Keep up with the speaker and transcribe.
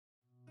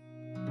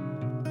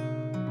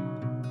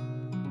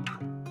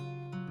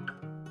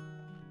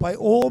by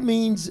all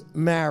means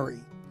marry.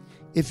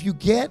 If you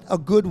get a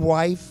good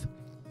wife,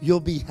 you'll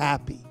be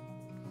happy.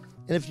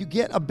 And if you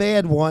get a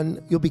bad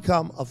one, you'll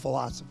become a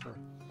philosopher.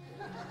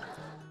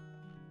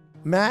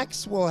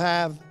 Max will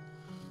have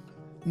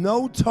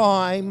no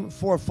time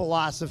for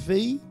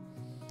philosophy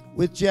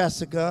with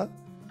Jessica,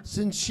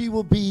 since she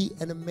will be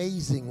an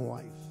amazing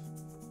wife.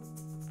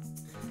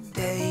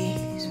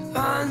 Days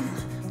run,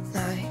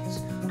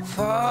 nights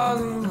fall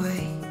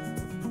away.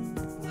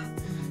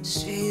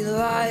 Street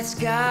lights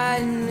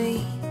guide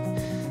me,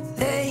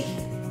 they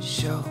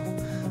show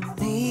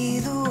me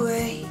the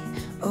way.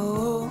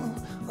 Oh,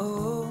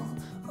 oh,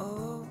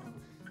 oh.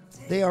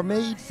 They are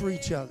made for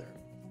each other.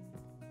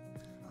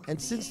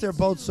 And since they're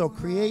both so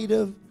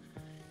creative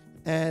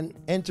and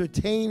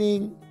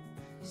entertaining,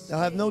 they'll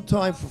have no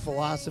time for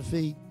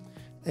philosophy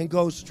and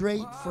go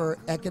straight for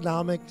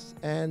economics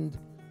and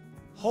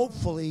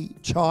hopefully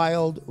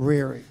child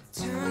rearing.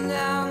 Turn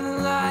down the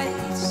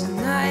lights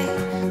tonight,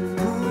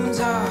 moon's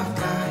our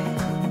guide.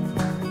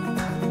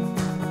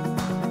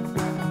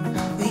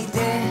 We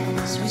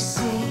dance, we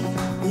sing,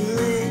 we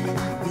live,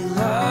 we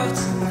love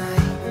tonight.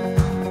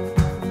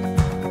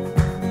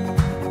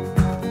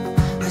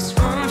 Let's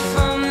run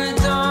from the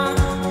dawn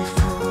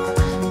before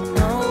it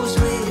knows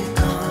we're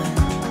gone.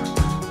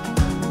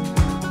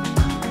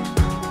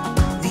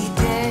 We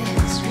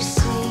dance, we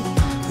sing,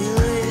 we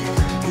live,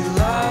 we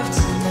love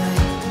tonight.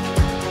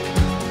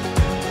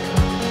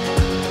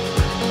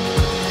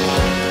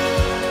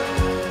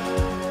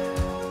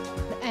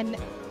 And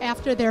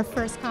after their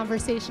first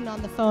conversation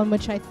on the phone,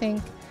 which I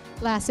think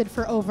lasted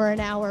for over an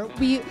hour,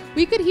 we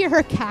could hear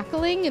her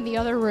cackling in the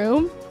other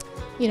room.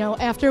 You know,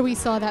 after we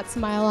saw that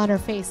smile on her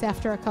face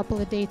after a couple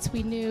of dates,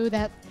 we knew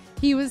that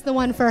he was the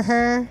one for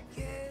her,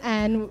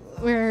 and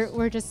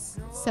we're just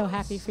so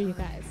happy for you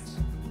guys.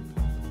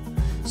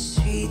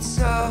 Streets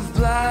of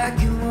black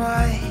and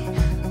white,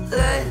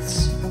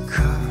 let's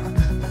come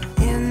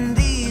in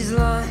these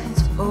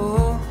lines.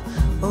 Oh,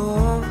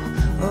 oh,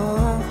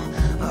 oh,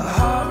 a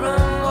heart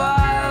run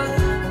wild,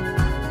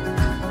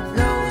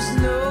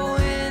 knows no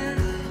end.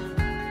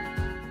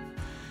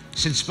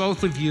 Since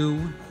both of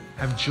you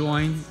have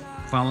joined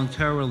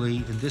voluntarily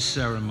in this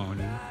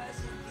ceremony,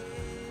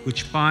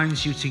 which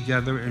binds you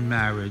together in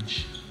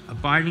marriage,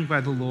 abiding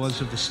by the laws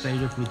of the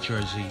state of New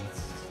Jersey,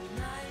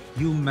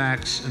 you,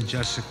 Max and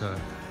Jessica,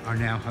 are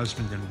now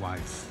husband and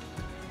wife.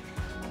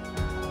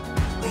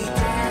 We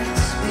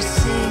dance, we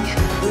sing,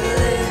 we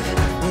live,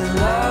 we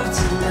love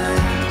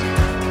tonight.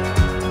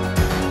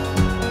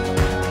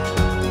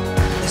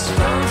 Let's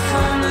run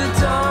from the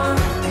dawn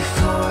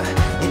before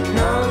it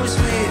knows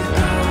we're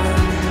gone.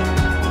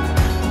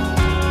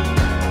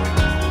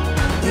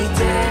 We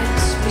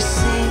dance, we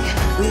sing,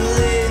 we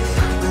live,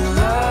 we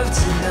love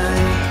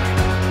tonight.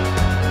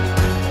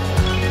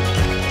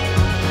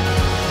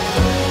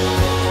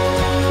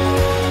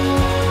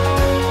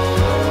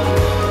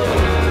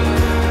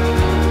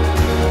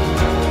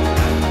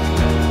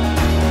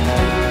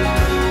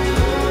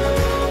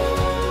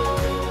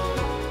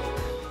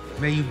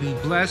 May you be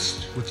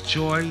blessed with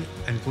joy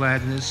and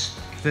gladness,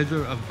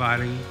 vigor of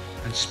body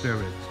and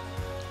spirit,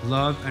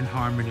 love and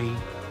harmony,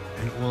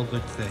 and all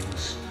good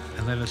things.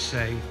 And let us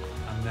say,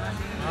 Amen.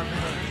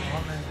 Amen.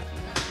 Amen.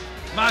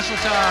 Mazel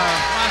tov,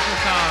 mazel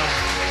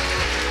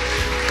tov.